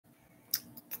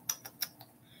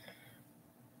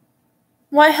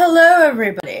Why, hello,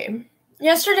 everybody.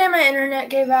 Yesterday, my internet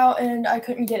gave out and I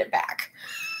couldn't get it back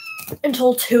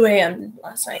until 2 a.m.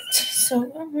 last night.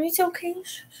 So, it's okay.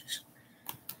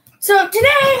 So,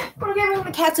 today, we're giving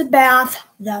the cats a bath.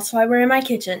 That's why we're in my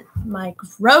kitchen. My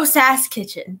gross-ass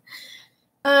kitchen.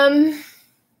 Yeah,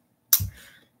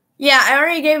 I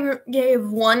already gave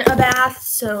one a bath,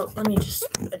 so let me just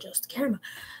adjust the camera.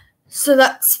 So,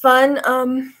 that's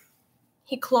fun.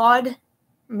 He clawed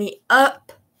me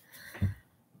up.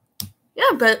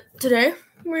 Yeah, but today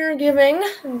we're giving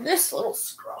this little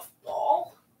scruff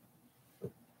ball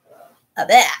a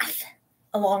bath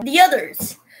along with the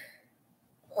others.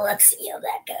 Let's see how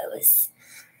that goes.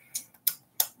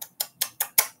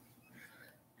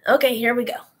 Okay, here we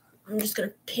go. I'm just going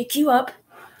to pick you up,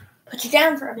 put you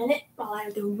down for a minute while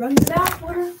I go run the bath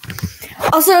water.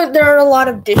 Also, there are a lot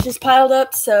of dishes piled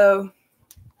up, so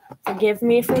forgive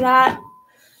me for that.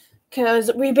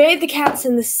 Because we bathe the cats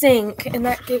in the sink, and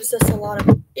that gives us a lot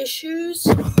of issues.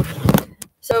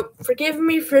 So, forgive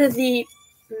me for the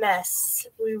mess.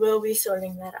 We will be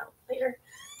sorting that out later.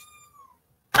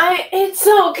 It's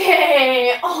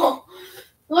okay. Oh,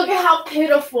 look at how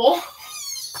pitiful.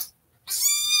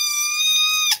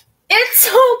 It's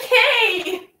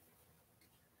okay.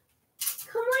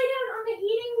 Come lay down on the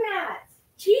heating mat.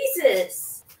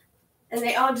 Jesus. And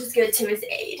they all just go to his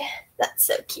aid. That's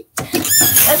so cute.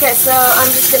 Okay, so I'm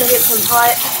just going to get some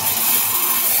hot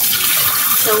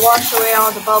to wash away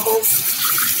all the bubbles.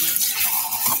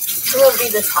 It won't be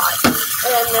this hot.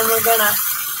 And then we're going to,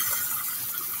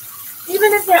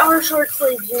 even if they are short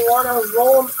sleeves, you want to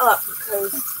roll them up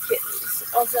because kittens.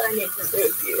 Also, I need to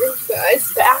move you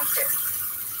guys back,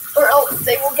 or else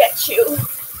they will get you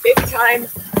big time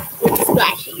with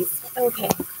splashies. Okay.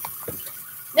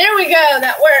 There we go.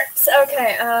 That works.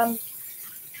 Okay.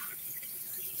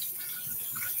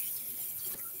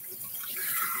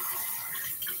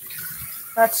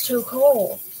 That's too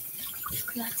cold.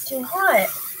 That's too hot.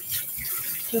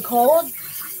 Too cold?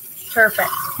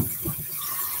 Perfect.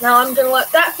 Now I'm going to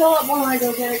let that fill up while I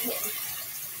go get a kitten.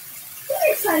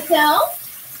 There's Psycho.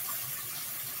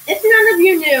 If none of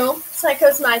you knew,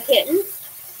 Psycho's my kitten.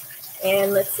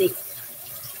 And let's see.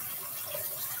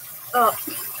 Oh.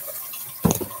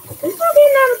 Is not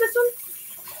getting out of this one?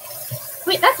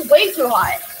 Wait, that's way too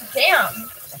hot. Damn.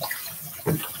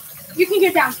 You can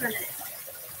get down for a minute.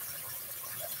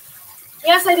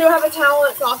 Yes, I do have a towel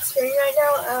that's off screen right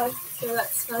now, so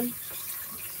that's fun.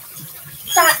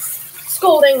 That's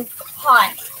scalding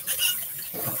hot.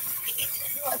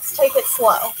 Let's take it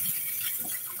slow.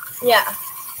 Yeah,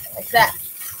 like that.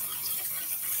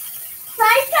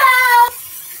 Psycho!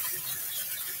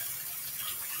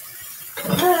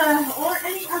 Or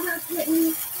any other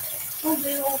kitten will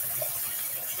do.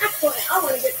 Actually, I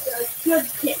want to get the good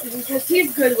kitten because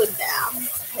he's good with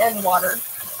baths and water.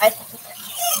 I think.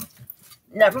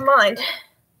 Never mind.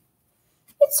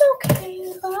 It's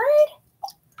okay, bud.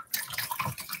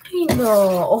 I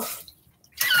know.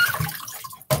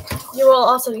 You will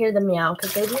also hear them meow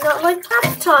because they do not like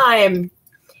bath time.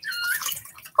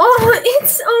 Oh,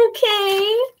 it's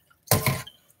okay.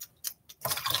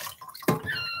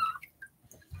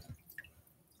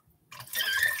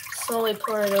 Slowly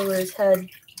pour it over his head.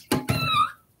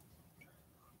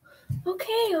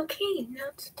 Okay.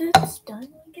 Now it's done.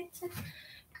 We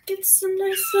get some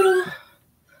nice little.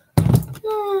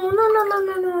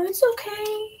 No. It's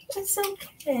okay. It's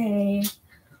okay.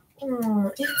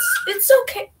 Oh, it's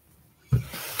okay.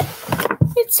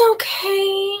 It's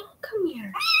okay. Come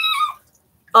here.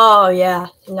 Oh yeah.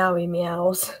 Now he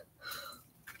meows.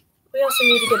 We also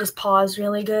need to get his paws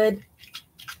really good.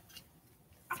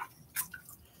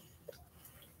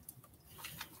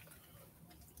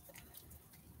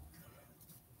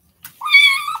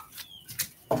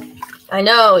 I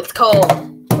know, it's cold.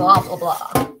 Blah, blah,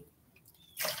 blah.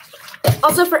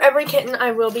 Also, for every kitten,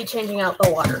 I will be changing out the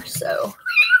water, so.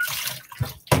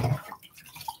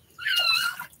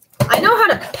 I know how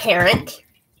to parent.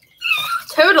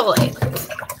 Totally.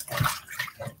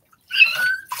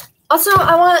 Also,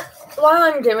 while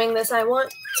I'm doing this, I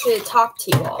want to talk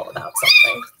to you all about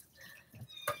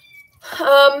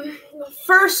something.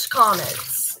 First comments.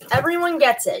 Everyone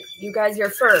gets it. You guys are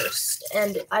first.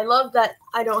 And I love that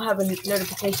I don't have a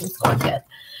notification squad yet.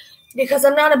 Because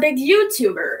I'm not a big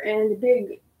YouTuber. And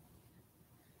big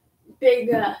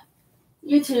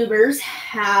YouTubers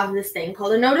have this thing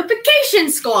called a notification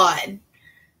squad.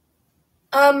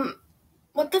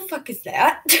 What the fuck is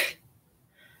that?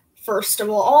 First of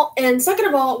all. And second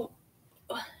of all,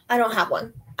 I don't have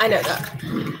one. I know that.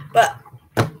 But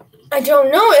I don't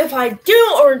know if I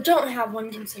do or don't have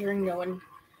one considering no one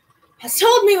has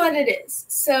told me what it is.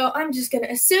 So I'm just going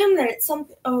to assume that it's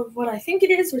something of what I think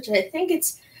it is, which I think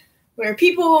it's where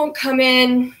people won't come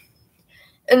in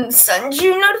and send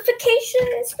you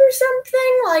notifications for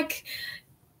something. Like,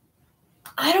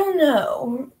 I don't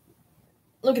know.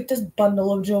 Look at this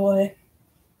bundle of joy.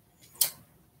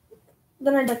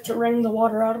 Then I'd like to wring the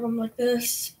water out of them like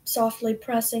this, softly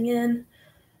pressing in,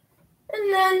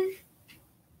 and then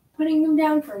putting them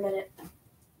down for a minute.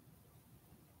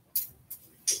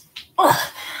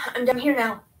 Oh, I'm down here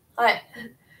now. I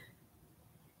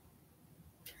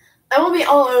will be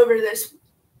all over this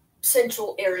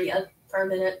central area for a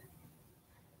minute.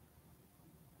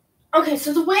 Okay,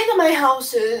 so the way that my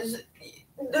house is,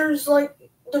 there's like,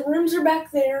 the rooms are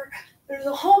back there. There's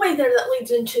a hallway there that leads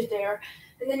into there.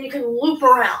 And then you can loop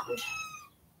around.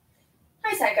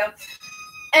 Hi, Psycho.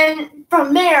 And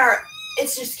from there,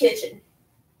 it's just kitchen.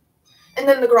 And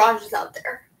then the garage is out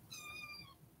there.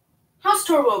 House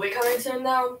tour will be coming soon,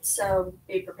 though, so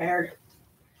be prepared.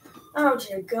 Oh,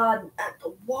 dear God, at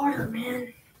the water,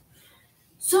 man.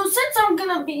 So since I'm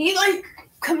gonna be, like,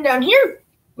 coming down here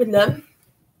with them,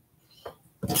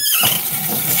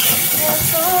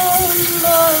 it's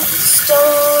almost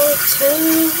all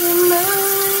too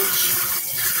much.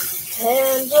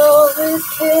 Handle with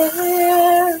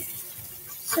care.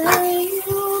 Say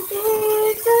you'll be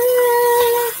there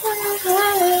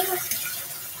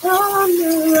on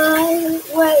the right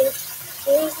way.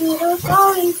 If you don't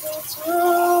go anything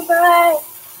too bad,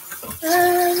 I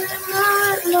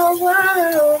don't know what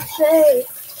it'll take.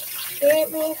 Keep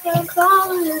me from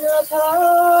falling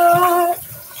apart.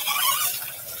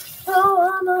 Oh,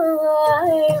 on the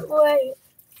right way.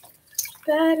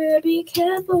 Better be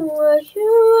careful what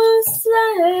you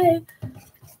say.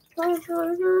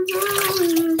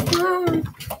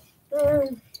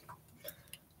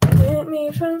 Keep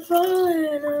me from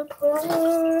falling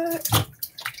apart.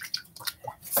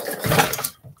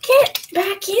 Get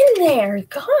back in there.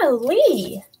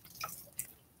 Golly.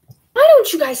 Why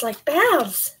don't you guys like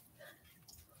baths?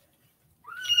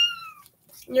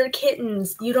 You're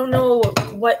kittens. You don't know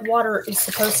what water is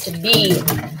supposed to be.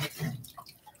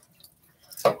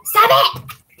 Stop it!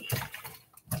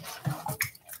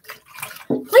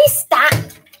 Please stop.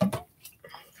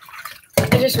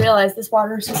 I just realized this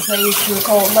water is just way too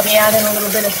cold. Let me add in a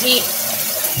little bit of heat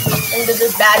into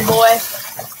this bad boy.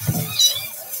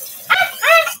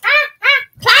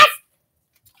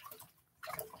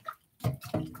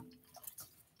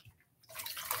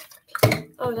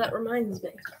 Oh, that reminds me.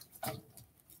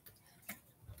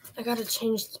 I gotta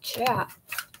change the chat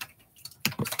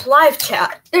to live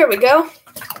chat. There we go.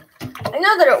 I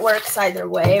know that it works either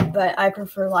way, but I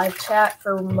prefer live chat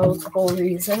for multiple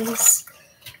reasons.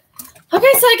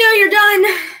 Okay, Psycho, you're done.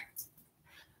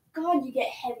 God, you get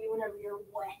heavy whenever you're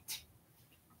wet.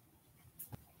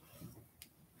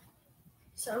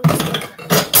 So I'm just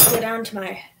gonna go down to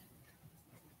my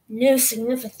new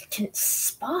significant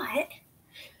spot.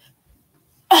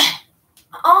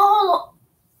 All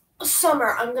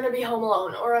summer, I'm gonna be home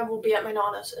alone, or I will be at my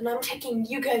nana's, and I'm taking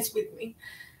you guys with me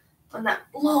on that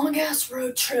long-ass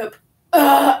road trip.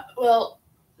 Well,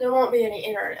 there won't be any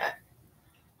internet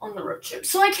on the road trip,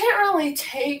 so I can't really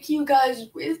take you guys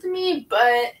with me,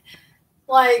 but,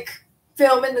 like,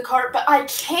 film in the car. But I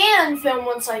can film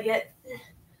once I get,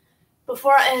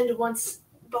 before I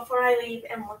leave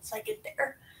and once I get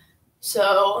there.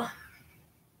 So,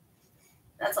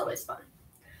 that's always fun.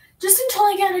 Just until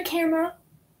I get a camera,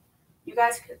 you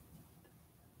guys could,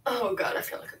 oh God, I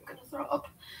feel like I'm gonna throw up.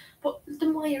 But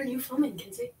then why are you filming,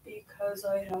 Kinsey? Because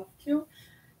I have to.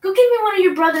 Go give me one of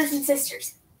your brothers and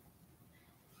sisters.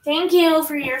 Thank you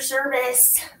for your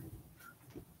service.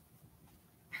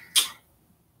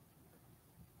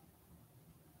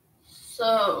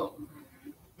 So,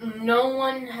 no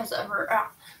one has ever...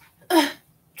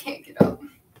 can't get up.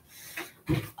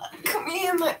 Come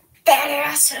here, my fat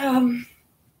ass.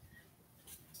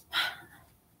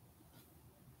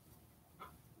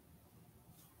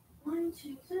 1,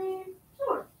 2, 3,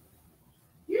 4.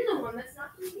 You're the one that's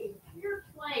not eating. You're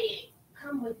playing.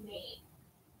 Come with me.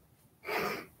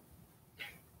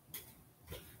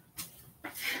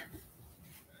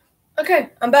 Okay,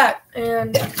 I'm back,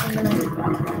 and I'm gonna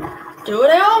do what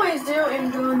I always do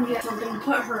and go and get something to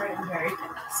put her in very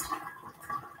fast.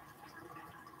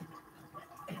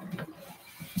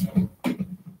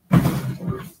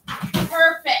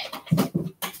 Perfect.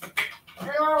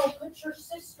 And I'll put your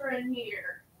sister in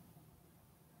here.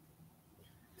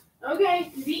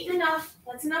 Okay, you've eaten enough.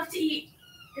 That's enough to eat.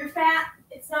 You're fat.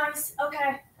 It's nice.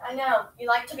 Okay, I know. You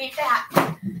like to be fat.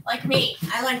 Like me.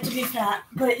 I like to be fat.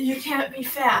 But you can't be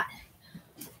fat.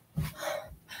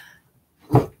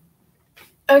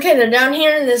 Okay, they're down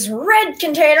here in this red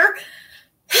container.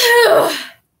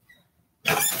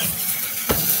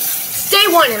 It's day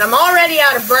 1 and I'm already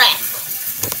out of breath.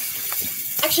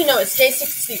 Actually, no, it's day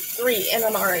 63 and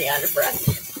I'm already out of breath.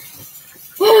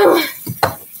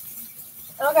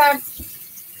 Okay.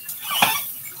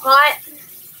 Hot.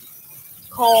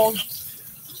 Cold.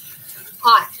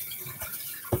 Hot.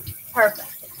 Perfect.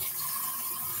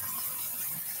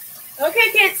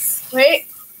 Okay, kids. Wait.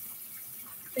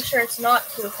 Make sure it's not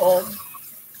too cold.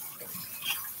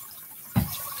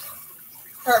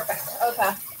 Perfect.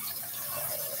 Okay.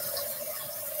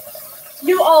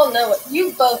 You all know it.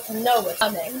 You both know what's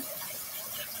coming.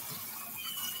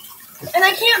 And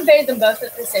I can't bathe them both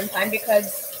at the same time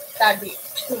because that'd be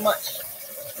too much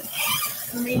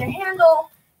for me to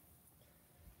handle.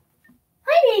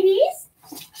 Hi, babies.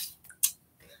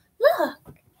 Look.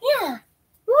 Yeah.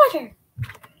 Water.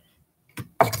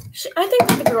 I think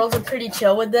that the girls are pretty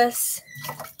chill with this.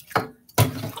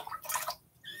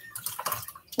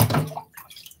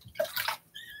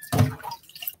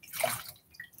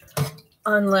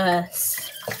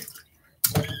 Unless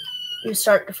you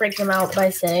start to freak them out by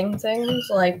saying things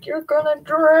like, you're gonna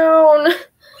drown.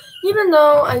 Even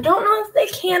though I don't know if they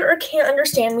can or can't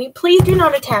understand me, please do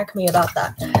not attack me about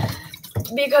that.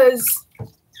 Because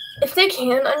if they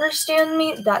can understand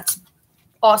me, that's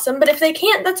awesome. But if they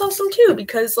can't, that's awesome too.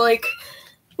 Because, like,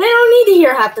 they don't need to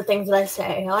hear half the things that I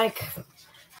say. Like,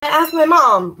 I asked my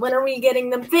mom, when are we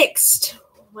getting them fixed?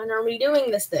 When are we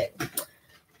doing this thing?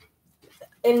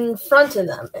 In front of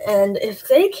them. And if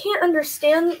they can't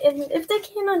understand,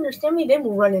 me, they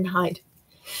will run and hide.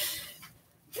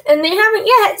 And they haven't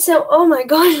yet, so, oh my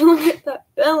gosh, look at that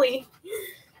belly.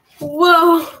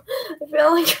 Whoa. I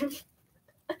feel like I'm,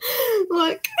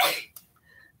 look.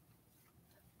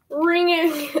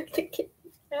 Ringing at the kid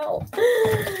out.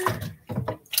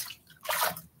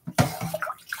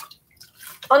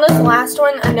 On this last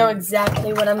one, I know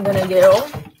exactly what I'm gonna do.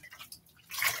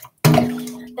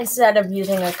 Instead of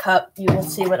using a cup, you will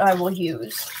see what I will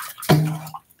use.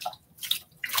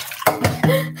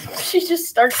 She just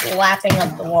starts lapping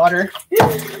up the water.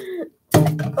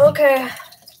 Okay.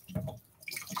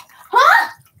 Huh?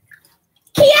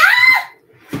 Kia?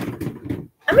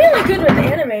 I'm really good with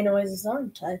anime noises,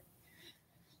 aren't I?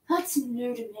 That's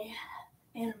new to me.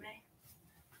 Anime.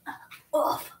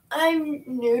 Oh, I'm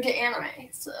new to anime,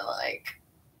 so, like,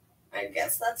 I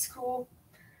guess that's cool.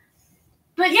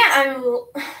 But yeah,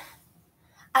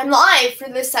 I'm live for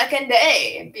the second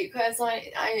day because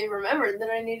I remembered that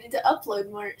I needed to upload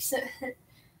more. So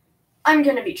I'm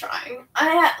gonna be trying.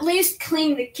 I at least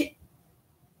clean the kit.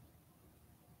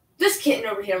 This kitten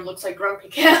over here looks like Grumpy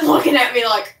Cat looking at me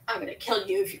like, I'm gonna kill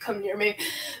you if you come near me.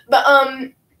 But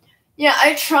yeah,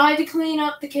 I tried to clean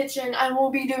up the kitchen. I will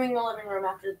be doing the living room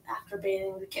after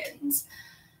bathing the kittens,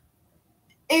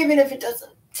 even if it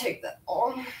doesn't take that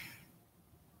long.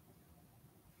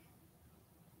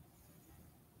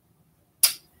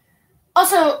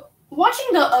 Also,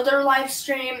 watching the other live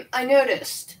stream, I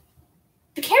noticed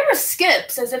the camera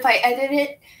skips as if I edit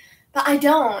it, but I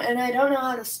don't, and I don't know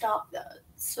how to stop that.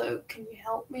 So, can you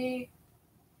help me?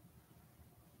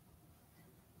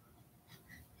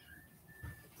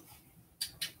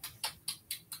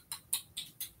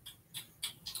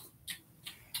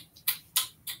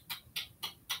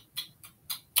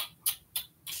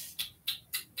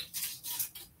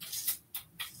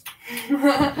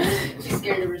 She's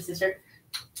scared of her sister.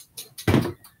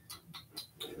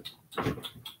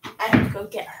 I have to go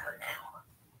get her now.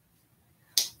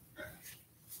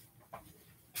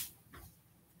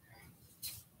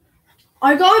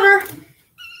 I got her,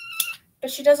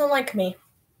 but she doesn't like me.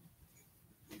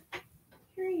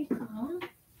 Here you go.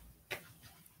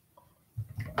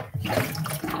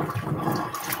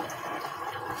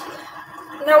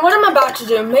 Now, what I'm about to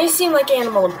do may seem like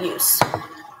animal abuse.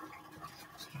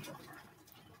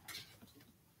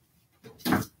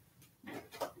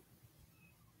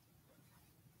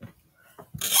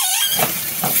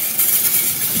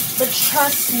 But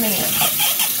trust me,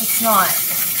 it's not.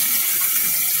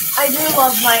 I do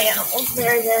love my animals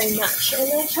very, very much,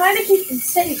 and I try to keep them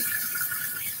safe,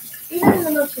 even in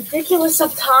the most ridiculous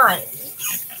of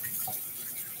times.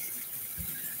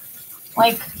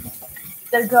 Like,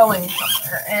 they're going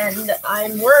somewhere, and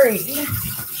I'm worried.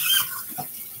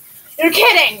 You're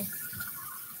kidding!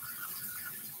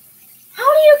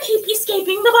 How do you keep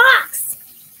escaping the box?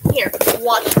 Here,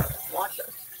 watch her, watch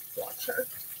her, watch her.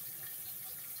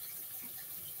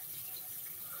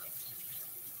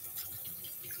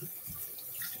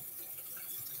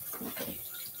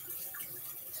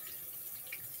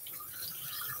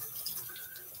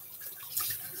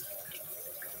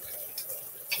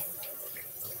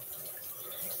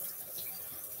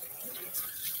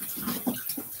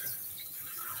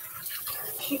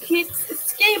 She keeps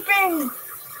escaping.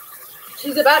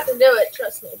 She's about to do it.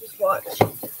 Trust me. Just watch.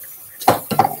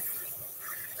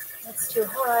 That's too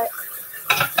hot.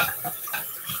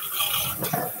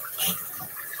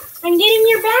 I'm getting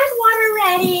your bath water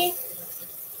ready.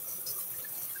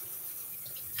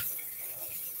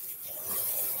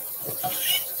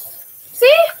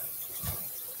 See?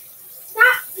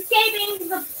 Stop escaping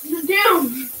the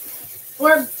doom.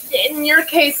 Or, in your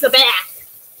case, the bath.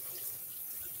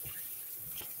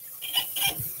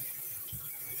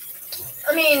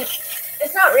 I mean,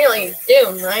 it's not really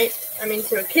doom, right? I mean,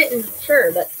 to a kitten,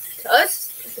 sure, but to us,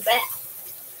 it's a bath.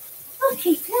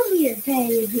 Okay, come here,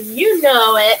 baby. You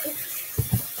know it.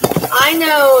 I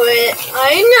know it.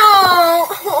 I know.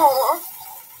 Aww.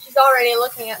 She's already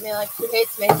looking at me like she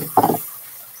hates me.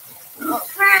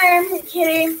 Okay,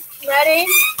 kitty. Ready?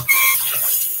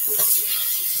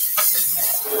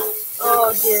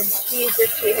 Oh, dear Jesus,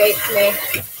 she hates me.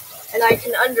 And I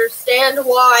can understand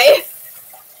why.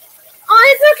 Oh,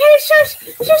 it's okay. Shush.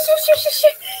 Shush, shush, shush, shush,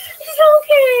 shush. It's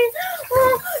okay.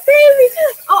 Oh, baby.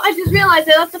 Oh, I just realized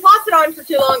I left the faucet on for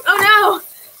too long. Oh, no.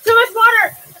 Too much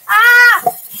water. Ah.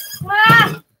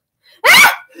 Ah.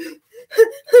 Ah.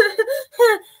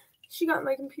 She got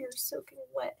my computer soaking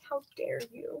wet. How dare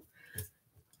you?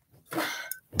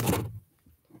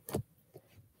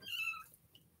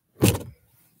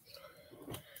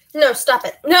 No, stop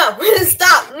it. No.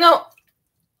 Stop. No.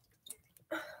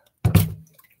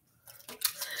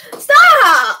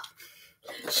 Stop!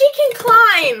 She can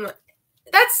climb.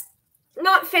 That's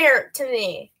not fair to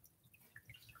me.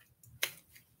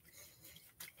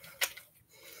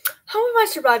 How have I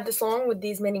survived this long with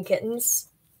these many kittens?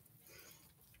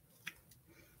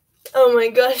 Oh my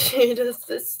gosh, she does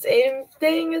the same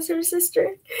thing as her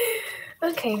sister.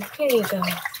 Okay, here you go.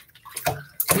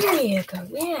 Here you go,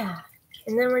 yeah.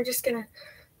 And then we're just gonna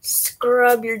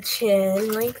scrub your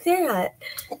chin like that.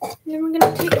 And then we're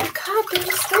gonna take a cup and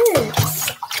just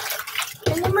this.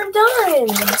 And then we're done.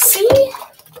 See?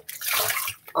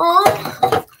 Oh,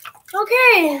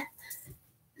 okay.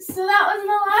 So that was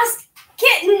my last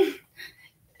kitten.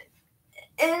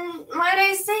 And might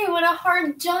I say, what a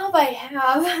hard job I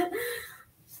have.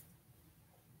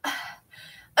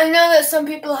 I know that some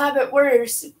people have it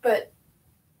worse, but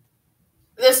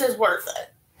this is worth it.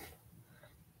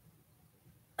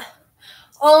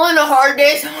 All in a hard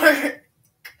day's work.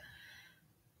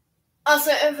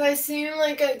 Also, if I seem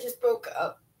like I just broke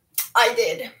up, I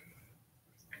did.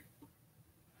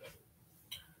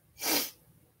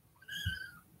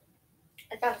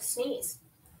 I gotta sneeze.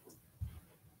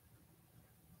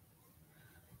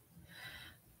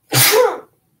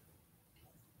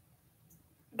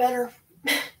 Better.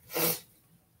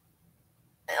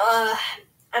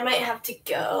 I might have to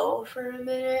go for a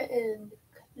minute and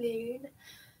clean.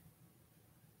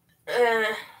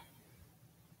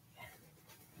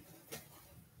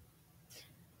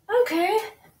 Okay.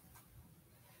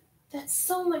 That's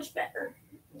so much better.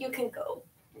 You can go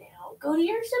now. Go to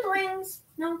your siblings.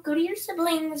 No, go to your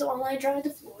siblings while I dry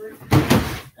the floor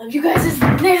of you guys'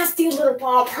 nasty little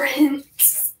paw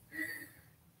prints.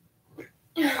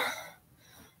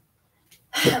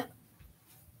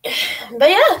 But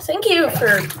yeah, thank you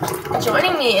for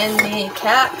joining me in the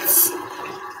cat's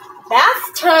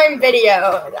bath time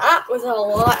video. That was a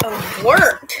lot of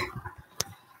work.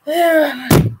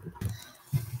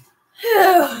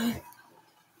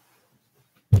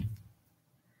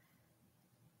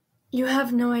 You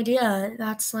have no idea.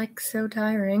 That's like so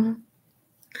tiring.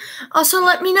 Also,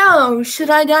 let me know. Should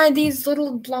I dye these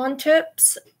little blonde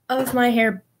tips of my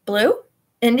hair blue?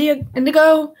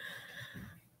 Indigo?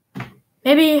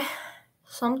 Maybe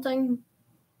something.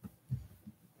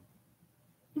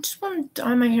 I just want to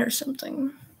dye my hair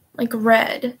something like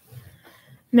red.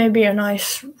 Maybe a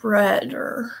nice red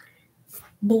or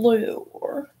blue.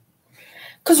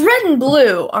 Because red and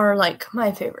blue are like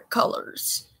my favorite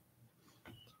colors.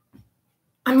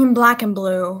 I mean, black and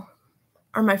blue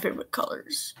are my favorite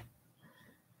colors.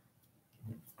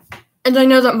 And I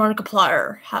know that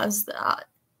Markiplier has that.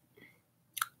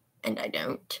 And I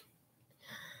don't.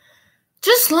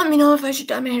 Just let me know if I should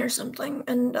dye my hair or something.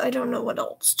 And I don't know what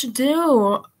else to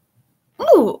do.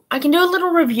 Ooh, I can do a little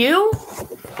review.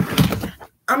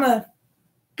 I'm a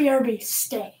BRB.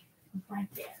 Stay right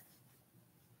there.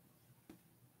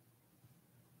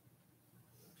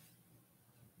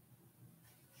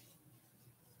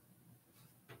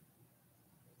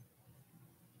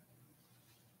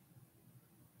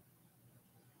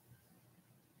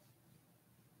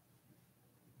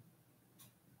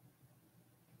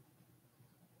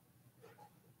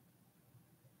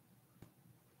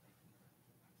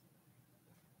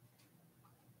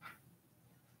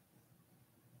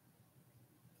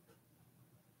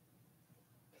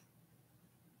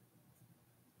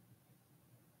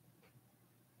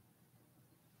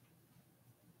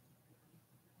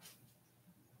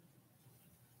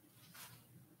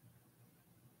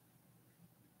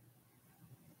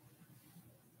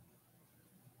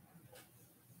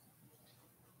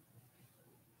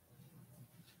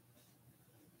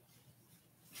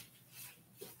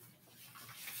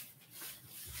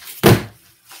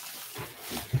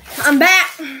 I'm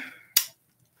back.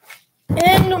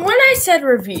 And when I said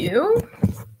review,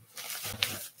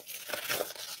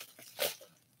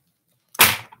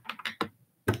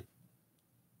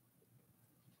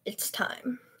 it's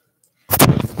time.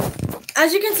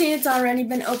 As you can see, it's already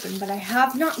been opened, but I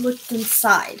have not looked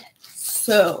inside.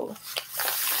 So,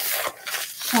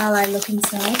 shall I look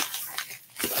inside?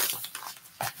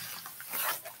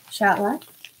 Shall I?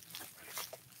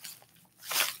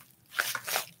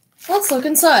 Let's look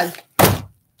inside.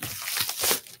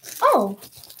 Oh,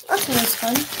 that's always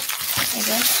fun, I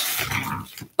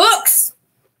guess. Books!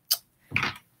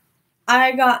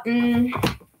 I gotten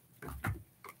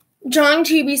Drawing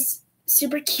Chibi's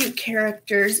super cute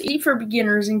characters, E for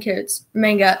beginners and kids,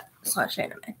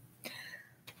 manga/anime.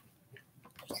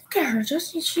 Look at her,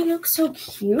 doesn't she look so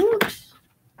cute?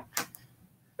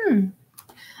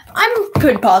 I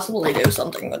could possibly do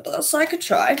something with this. I could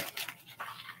try.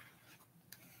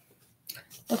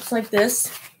 Looks like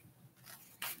this.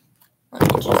 Let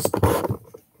me just.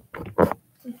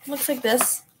 Looks like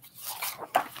this.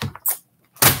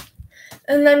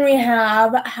 And then we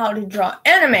have How to Draw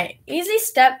Anime. Easy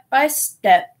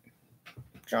step-by-step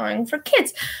drawing for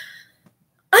kids.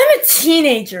 I'm a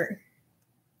teenager.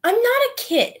 I'm not a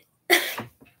kid.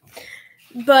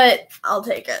 But I'll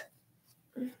take it.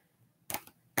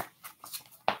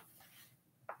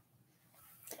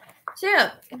 So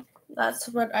yeah, that's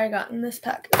what I got in this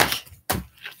package.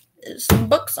 Is some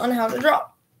books on how to draw.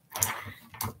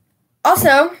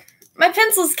 Also, my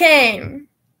pencils came.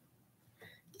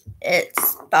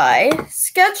 It's by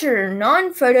Sketcher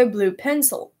Non-Photo Blue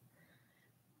Pencil.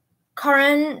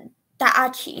 Karen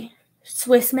Daichi,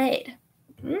 Swiss made.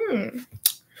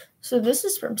 So this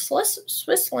is from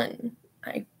Switzerland,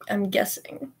 I'm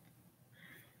guessing.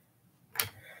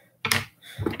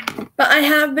 But I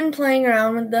have been playing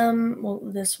around with them. Well,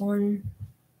 this one.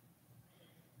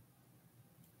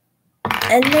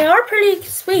 And they are pretty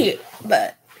sweet,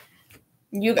 but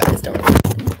you guys don't.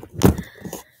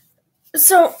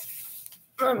 So,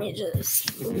 let me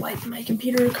just wipe my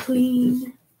computer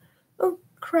clean. Oh,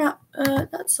 crap.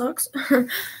 That sucks.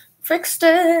 Fixed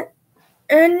it.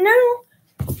 And now,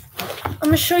 I'm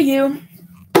going to show you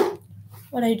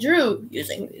what I drew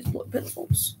using these blue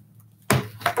pencils.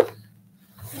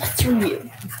 Let's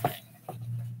review.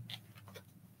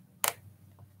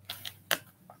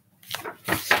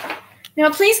 Now,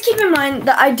 please keep in mind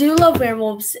that I do love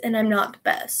werewolves, and I'm not the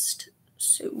best.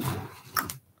 So,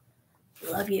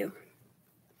 love you.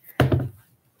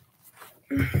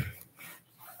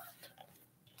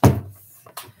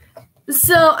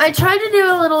 So, I tried to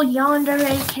do a little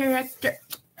yandere character.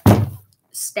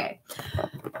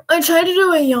 I tried to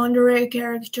do a yandere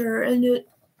character, and it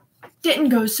didn't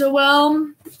go so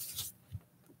well.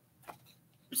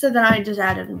 So then I just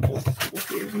added a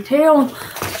wolf ears and tail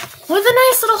with a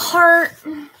nice little heart.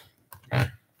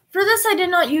 For this, I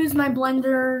did not use my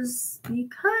blenders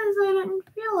because I didn't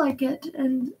feel like it,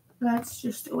 and that's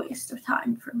just a waste of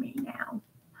time for me now.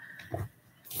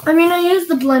 I mean, I used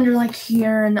the blender like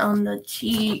here and on the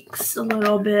cheeks a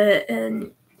little bit,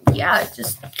 and yeah, it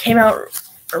just came out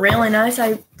really nice.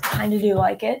 I kind of do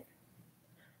like it.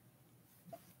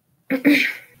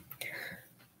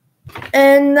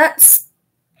 And that's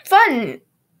fun,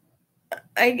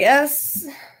 I guess.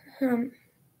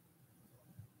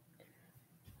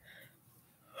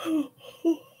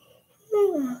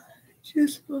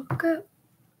 Just woke up.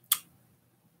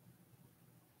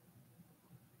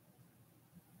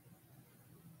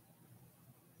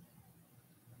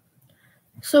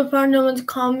 So far, no one's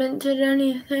commented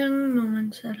anything. No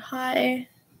one said hi.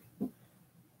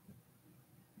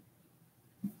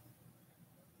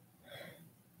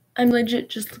 I'm legit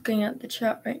just looking at the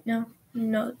chat right now.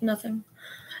 No, nothing.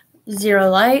 0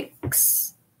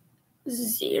 likes.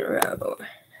 0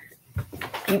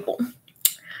 people.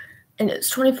 And it's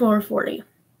 24:40.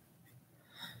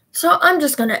 So I'm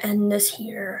just going to end this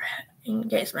here in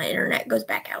case my internet goes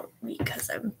back out because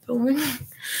I'm filming.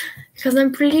 Because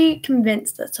I'm pretty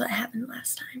convinced that's what happened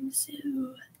last time. So,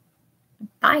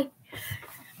 bye.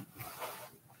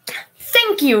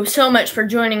 Thank you so much for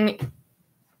joining me.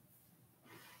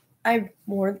 I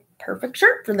wore the perfect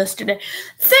shirt for this today.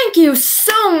 Thank you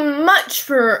so much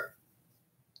for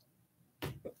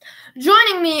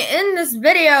joining me in this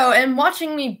video and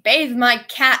watching me bathe my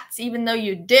cats, even though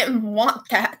you didn't want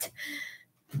that.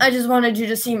 I just wanted you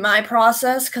to see my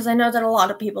process because I know that a lot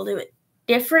of people do it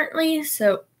differently,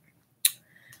 so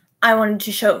I wanted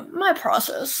to show my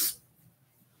process.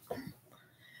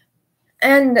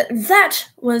 And that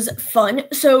was fun.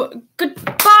 So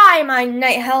goodbye, my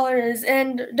night howlers,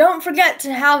 and don't forget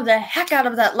to have the heck out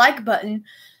of that like button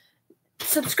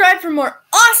subscribe for more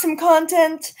awesome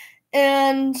content,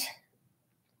 and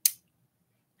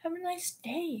have a nice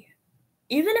day.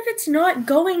 Even if it's not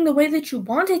going the way that you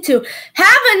want it to,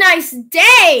 have a nice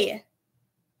day!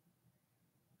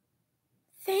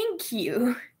 Thank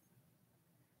you.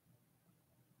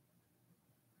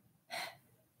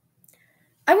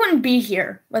 I wouldn't be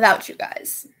here without you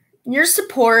guys. Your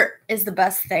support is the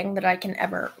best thing that I can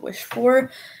ever wish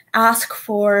for, ask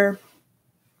for.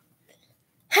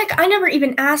 Heck, I never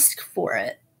even asked for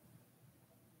it.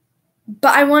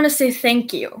 But I want to say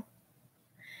thank you.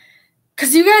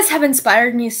 Because you guys have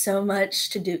inspired me so much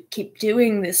to keep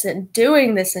doing this and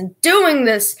doing this and doing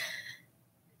this.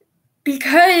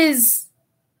 Because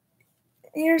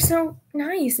you're so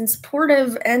nice and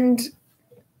supportive, and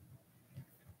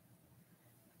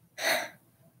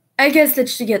I guess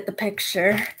that you get the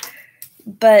picture.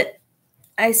 But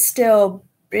I still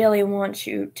really want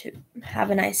you to have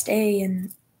a nice day,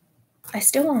 and I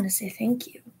still want to say thank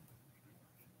you.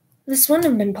 This wouldn't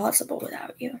have been possible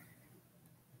without you.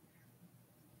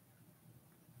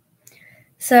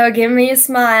 So give me a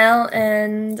smile,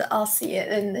 and I'll see you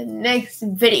in the next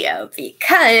video,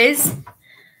 because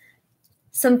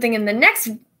something in the next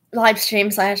live stream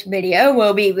 / video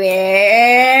will be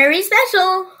very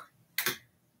special.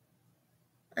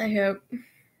 I hope.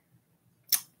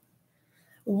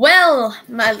 Well,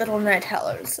 my little night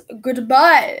howlers,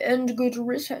 goodbye and good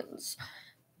riddance.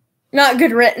 Not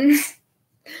good riddance.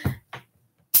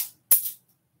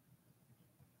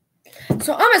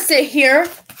 So I'm gonna sit here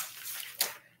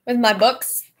with my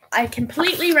books. I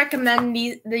completely recommend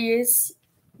these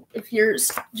if you're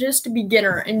just a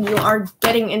beginner and you are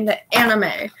getting into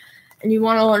anime and you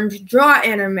want to learn to draw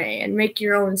anime and make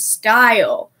your own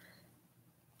style.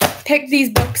 Pick these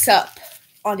books up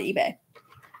on eBay.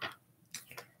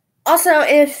 Also,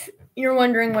 if you're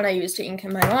wondering what I use to ink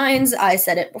in my lines, I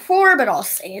said it before, but I'll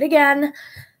say it again.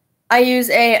 I use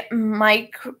a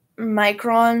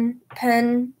micron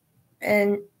pen,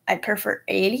 and I prefer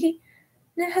 80.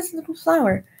 And it has a little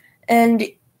flower. And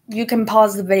you can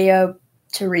pause the video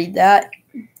to read that.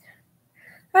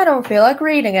 I don't feel like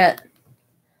reading it.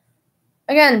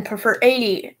 Again, prefer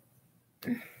 80.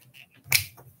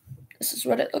 This is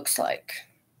what it looks like.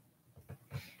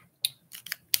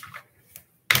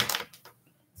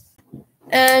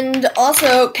 And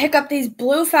also pick up these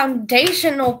blue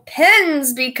foundational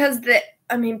pens because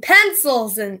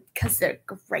pencils, and because they're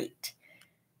great.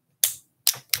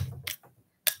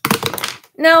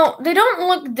 Now, they don't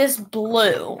look this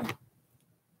blue.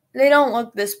 They don't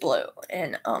look this blue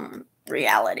in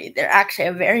reality. They're actually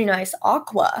a very nice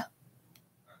aqua.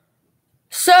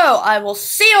 So, I will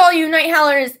see all you night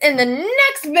howlers in the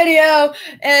next video.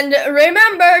 And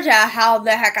remember to howl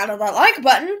the heck out of that like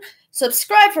button.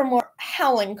 Subscribe for more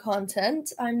howling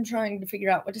content. I'm trying to figure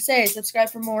out what to say. Subscribe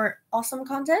for more awesome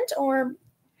content, or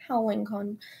howling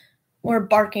or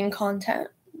barking content,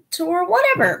 or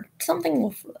whatever. Something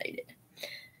wolf related.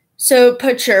 So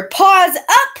put your paws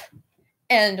up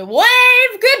and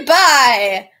wave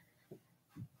goodbye.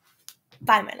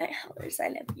 Bye, my night howlers. I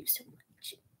love you so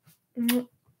much.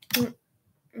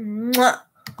 Mwah.